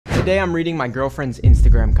Today I'm reading my girlfriend's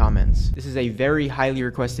Instagram comments. This is a very highly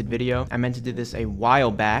requested video. I meant to do this a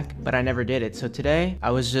while back, but I never did it. So today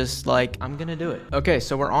I was just like, I'm gonna do it. Okay,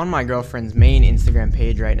 so we're on my girlfriend's main Instagram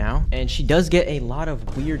page right now, and she does get a lot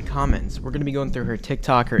of weird comments. We're gonna be going through her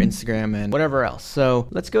TikTok, her Instagram, and whatever else. So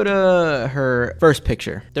let's go to her first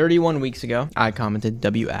picture. 31 weeks ago, I commented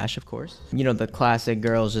W Ash, of course. You know, the classic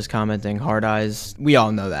girls just commenting hard eyes. We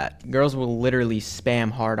all know that. Girls will literally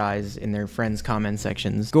spam hard eyes in their friends' comment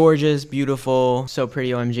sections. Gorgeous, beautiful, so pretty,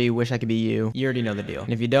 OMG, wish I could be you. You already know the deal.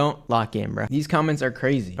 And if you don't, lock in, bro. These comments are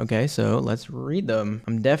crazy. Okay, so let's read them.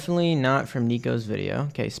 I'm definitely not from Nico's video.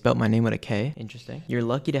 Okay, spelt my name with a K. Interesting. You're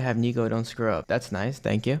lucky to have Nico, don't screw up. That's nice,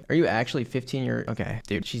 thank you. Are you actually 15 years? Okay,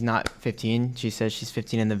 dude, she's not 15. She says she's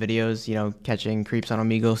 15 in the videos, you know, catching creeps on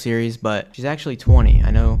Omegle series, but she's actually 20.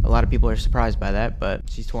 I know a lot of people are surprised by that, but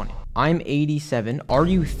she's 20. I'm 87. Are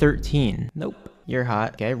you 13? Nope. You're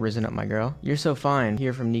hot. Okay, risen up my girl. You're so fine.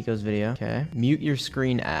 Here from Nico's video. Okay. Mute your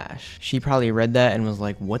screen, Ash. She probably read that and was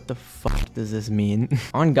like, what the fuck does this mean?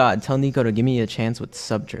 On God, tell Nico to give me a chance with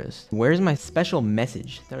subtrist. Where's my special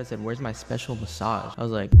message? I thought it said, where's my special massage? I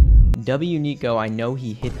was like, W Nico, I know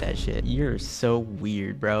he hit that shit. You're so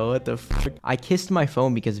weird, bro. What the fuck? I kissed my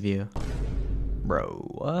phone because of you. Bro,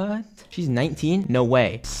 what? She's 19? No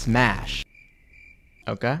way. Smash.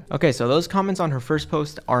 Okay, so those comments on her first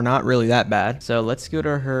post are not really that bad. So let's go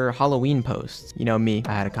to her Halloween post. You know me,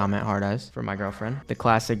 I had a comment, hard eyes, for my girlfriend. The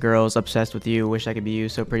classic girls, obsessed with you, wish I could be you,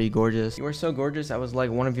 so pretty, gorgeous. You are so gorgeous, I was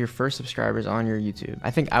like one of your first subscribers on your YouTube.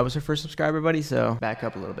 I think I was her first subscriber, buddy, so back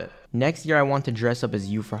up a little bit. Next year, I want to dress up as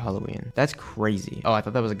you for Halloween. That's crazy. Oh, I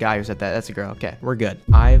thought that was a guy who said that. That's a girl. Okay, we're good.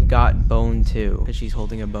 I've got bone too, because she's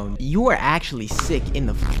holding a bone. You are actually sick in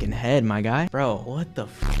the fucking head, my guy. Bro, what the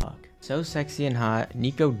fuck? So sexy and hot.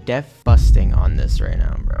 Nico def busting on this right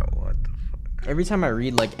now, bro. What the fuck? Every time I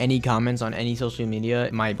read like any comments on any social media,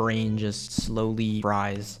 my brain just slowly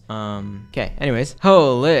fries. Okay, anyways.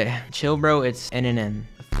 Holy. Chill, bro. It's NNN.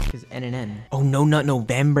 The fuck is NNN? Oh, no, not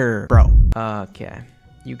November, bro. Okay.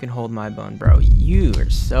 You can hold my bone, bro. You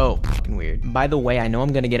are so fucking weird. By the way, I know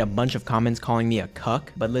I'm gonna get a bunch of comments calling me a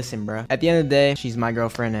cuck, but listen, bro. At the end of the day, she's my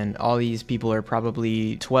girlfriend, and all these people are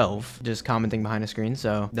probably 12 just commenting behind a screen,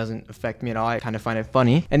 so it doesn't affect me at all. I kind of find it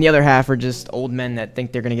funny. And the other half are just old men that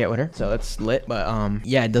think they're gonna get with her, so that's lit. But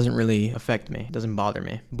yeah, it doesn't really affect me. It doesn't bother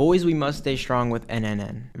me. Boys, we must stay strong with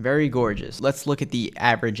NNN. Very gorgeous. Let's look at the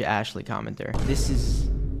average Ashley commenter. This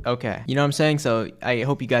is... okay, you know what I'm saying? So I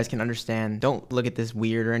hope you guys can understand. Don't look at this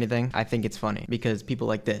weird or anything. I think it's funny because people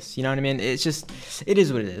like this, you know what I mean? It's just, it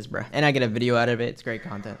is what it is, bro. And I get a video out of it. It's great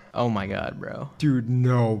content. Oh my God, bro. Dude,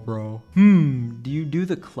 no, bro. Do you do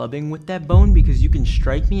the clubbing with that bone? Because you can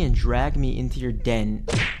strike me and drag me into your den.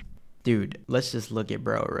 Dude, let's just look at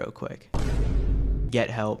bro real quick. Get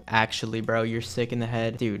help. Actually, bro, you're sick in the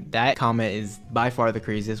head. Dude, that comment is by far the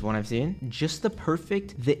craziest one I've seen. Just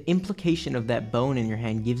the implication of that bone in your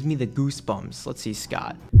hand gives me the goosebumps. Let's see,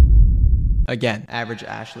 Scott. Again, average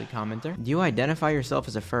Ashley commenter. Do you identify yourself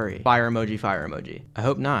as a furry? Fire emoji, fire emoji. I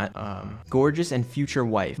hope not. Gorgeous and future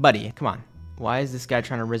wife. Buddy, come on. Why is this guy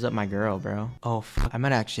trying to rizz up my girl, bro? Oh, fuck. I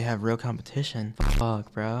might actually have real competition.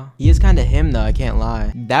 Fuck, bro. He is kind of him, though. I can't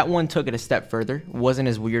lie. That one took it a step further. Wasn't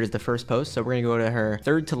as weird as the first post, so we're gonna go to her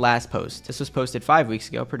third to last post. This was posted 5 weeks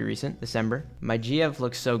ago. Pretty recent. December. My GF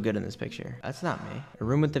looks so good in this picture. That's not me. A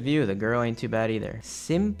room with the view. The girl ain't too bad either.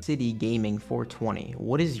 SimCity Gaming 420.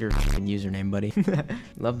 What is your username, buddy?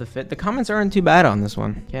 Love the fit. The comments aren't too bad on this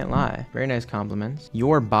one. Can't lie. Very nice compliments.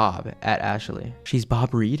 You're Bob at Ashley. She's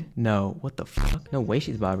Bob Reed? No. What the fuck? No way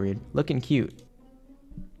she's Bob Reed. Looking cute.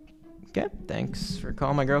 Okay, thanks for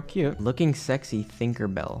calling my girl cute. Looking sexy,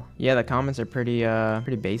 Thinkerbell. Yeah, the comments are pretty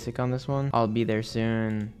basic on this one. I'll be there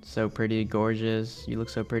soon. So pretty, gorgeous. You look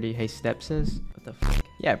so pretty. Hey, stepsis. What the fuck?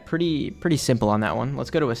 Yeah, pretty simple on that one.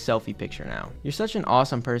 Let's go to a selfie picture now. You're such an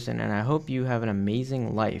awesome person, and I hope you have an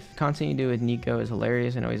amazing life. Content you do with Nico is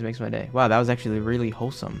hilarious and always makes my day. Wow, that was actually really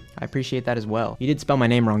wholesome. I appreciate that as well. You did spell my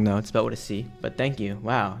name wrong, though. It's spelled with a C. But thank you.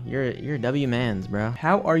 Wow, you're a W mans, bro.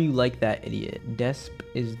 How are you like that, idiot? Desp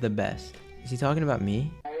is the best. Is he talking about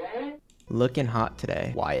me? Looking hot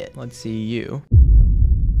today. Wyatt. Let's see you.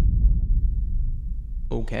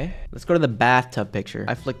 Okay, let's go to the bathtub picture.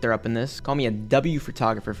 I flicked her up in this. Call me a W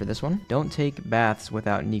photographer for this one. Don't take baths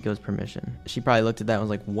without Nico's permission. She probably looked at that and was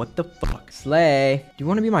like, what the fuck? Slay. Do you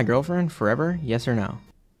want to be my girlfriend forever? Yes or no?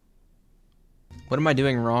 What am I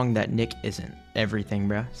doing wrong that Nick isn't? Everything,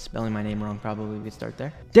 bro. Spelling my name wrong, probably. We could start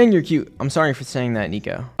there. Dang, you're cute. I'm sorry for saying that,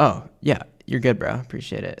 Nico. Oh, yeah, you're good, bro.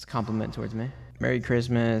 Appreciate it. It's a compliment towards me. Merry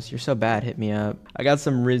Christmas. You're so bad. Hit me up. I got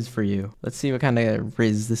some Riz for you. Let's see what kind of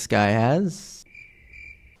Riz this guy has.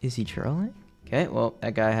 Is he trolling? Okay, well,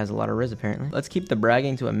 that guy has a lot of riz apparently. Let's keep the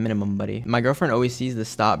bragging to a minimum, buddy. My girlfriend always sees the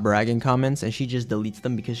stop bragging comments and she just deletes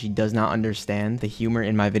them because she does not understand the humor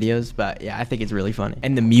in my videos. But yeah, I think it's really funny.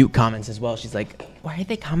 And the mute comments as well. She's like, why are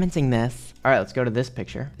they commenting this? All right, let's go to this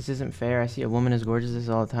picture. This isn't fair. I see a woman as gorgeous as this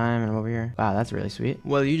all the time and I'm over here. Wow, that's really sweet.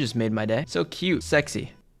 Well, you just made my day. So cute,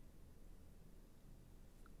 sexy.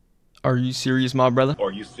 Are you serious, my brother?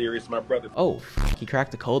 Are you serious, my brother? Oh, he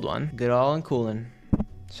cracked a cold one. Good all and coolin'.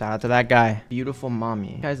 Shout out to that guy. Beautiful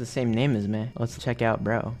mommy. That guy's the same name as me. Let's check out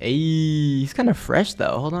bro. Hey, he's kind of fresh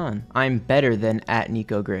though. Hold on. I'm better than at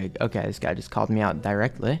Nico Grigg. Okay, this guy just called me out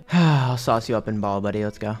directly. I'll sauce you up in ball, buddy.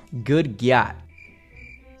 Let's go. Good gyat.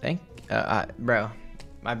 Bro,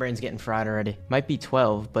 my brain's getting fried already. Might be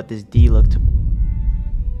 12, but this D looked...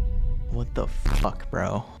 What the fuck,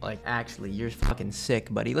 bro? Like, actually, you're fucking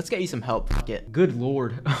sick, buddy. Let's get you some help. Fuck it. Good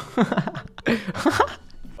lord.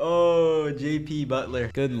 Oh, JP Butler.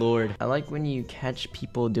 Good lord. I like when you catch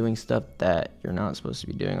people doing stuff that you're not supposed to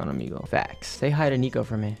be doing on Omegle. Facts. Say hi to Nico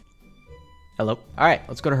for me. Hello. All right,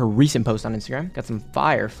 let's go to her recent post on Instagram. Got some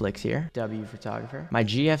fire flicks here. W photographer. My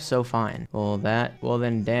GF's so fine. Well,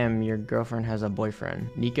 then damn, your girlfriend has a boyfriend.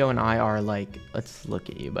 Nico and I are like, let's look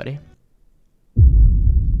at you, buddy.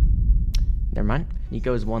 Never mind.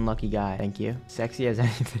 Nico is one lucky guy. Thank you. Sexy as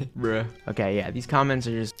anything. Bruh. Okay, yeah, these comments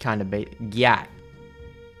are just kind of bait. Yeah.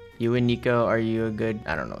 You and Nico, are you a good...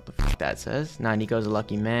 I don't know what the fuck that says. Nah, Nico's a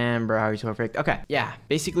lucky man, bro. How are you so perfect? Okay, yeah.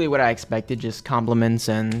 Basically what I expected, just compliments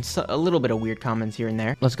and a little bit of weird comments here and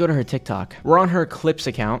there. Let's go to her TikTok. We're on her clips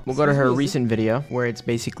account. We'll go to her recent video where it's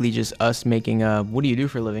basically just us making a what do you do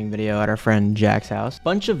for a living video at our friend Jack's house.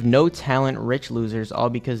 Bunch of no talent rich losers,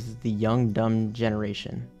 all because of the young dumb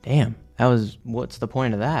generation. Damn. That was... What's the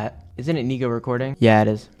point of that? Isn't it Nico recording? Yeah, it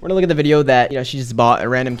is. We're gonna look at the video that, you know, she just bought a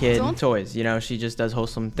random kid toys. You know, she just does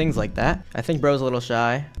wholesome things like that. I think bro's a little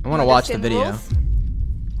shy. I want to watch the video.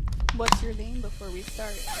 What's your name before we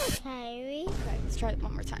start? Kyrie. Okay, let's try it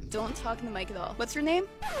one more time. Don't talk in the mic at all. What's your name?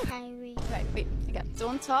 Kyrie. Okay, wait, again.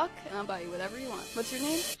 Don't talk, and I'll buy you whatever you want. What's your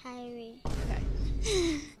name? Kyrie. Okay.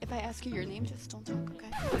 If I ask you your name, just don't talk,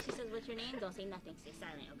 okay? She says, what's your name? Don't say nothing. Stay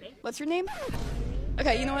silent, okay? What's your name?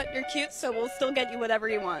 Okay, you know what? You're cute, so we'll still get you whatever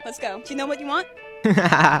you want. Let's go. Do you know what you want?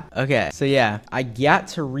 Okay, so yeah, I got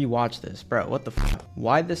to rewatch this. Bro, what the f?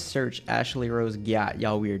 Why the search Ashley Rose Gyat?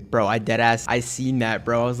 Y'all weird. Bro, I deadass. I seen that,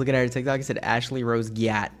 bro. I was looking at her TikTok. It said Ashley Rose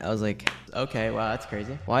Gyat. I was like, okay, wow, that's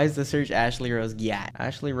crazy. Why is the search Ashley Rose Gyat?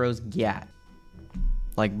 Ashley Rose Gyat.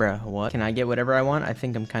 Like, bro, what? Can I get whatever I want? I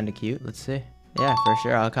think I'm kind of cute. Let's see. Yeah, for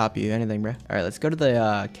sure. I'll copy you. Anything, bro. All right, let's go to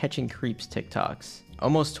the Catching Creeps TikToks.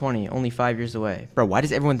 Almost 20, only 5 years away. Bro, why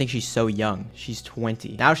does everyone think she's so young? She's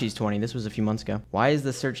 20. Now she's 20. This was a few months ago. Why is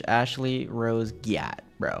the search Ashley Rose Gyat,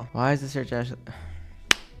 bro? Why is the search Ashley...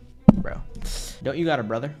 Bro. Don't you got a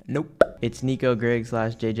brother? Nope. It's Nico Grigg /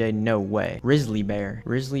 JJ. No way. Grizzly Bear.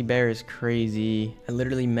 Grizzly Bear is crazy. I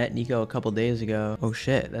literally met Nico a couple days ago. Oh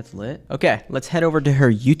shit, that's lit. Okay, let's head over to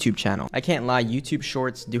her YouTube channel. I can't lie, YouTube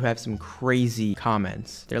shorts do have some crazy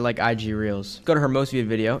comments. They're like IG reels. Go to her most viewed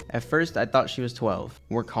video. At first, I thought she was 12.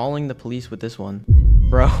 We're calling the police with this one.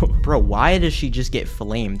 Bro, why does she just get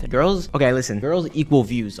flamed? Girls, okay, listen, girls equal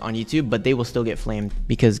views on YouTube, but they will still get flamed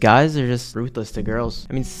because guys are just ruthless to girls.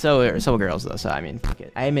 I mean, so are girls though, so I mean, fuck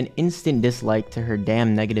it. I am an instant dislike to her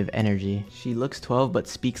damn negative energy. She looks 12, but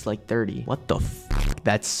speaks like 30. What the fuck?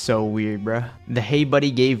 That's so weird, bro. The hey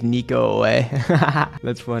buddy gave Nico away.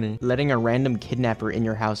 That's funny. Letting a random kidnapper in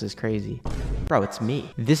your house is crazy. Bro, it's me.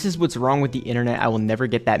 This is what's wrong with the internet. I will never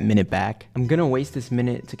get that minute back. I'm gonna waste this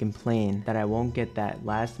minute to complain that I won't get that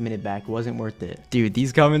last minute back. Wasn't worth it. Dude,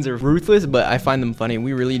 these comments are ruthless, but I find them funny.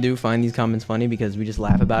 We really do find these comments funny because we just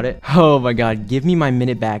laugh about it. Oh my god, give me my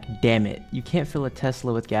minute back, damn it. You can't fill a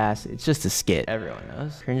Tesla with gas. It's just a skit. Everyone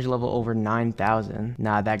knows. Cringe level over 9,000.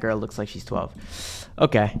 Nah, that girl looks like she's 12.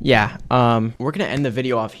 Okay, yeah. We're gonna end the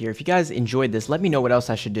video off here. If you guys enjoyed this, let me know what else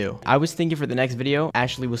I should do. I was thinking for the next video,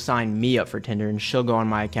 Ashley will sign me up for Tinder and she'll go on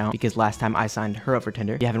my account because last time I signed her up for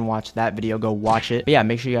Tinder. If you haven't watched that video, go watch it. But yeah,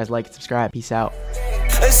 make sure you guys like and subscribe. Peace out.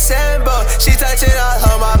 Assemble, she touching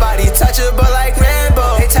all on my body, touch it.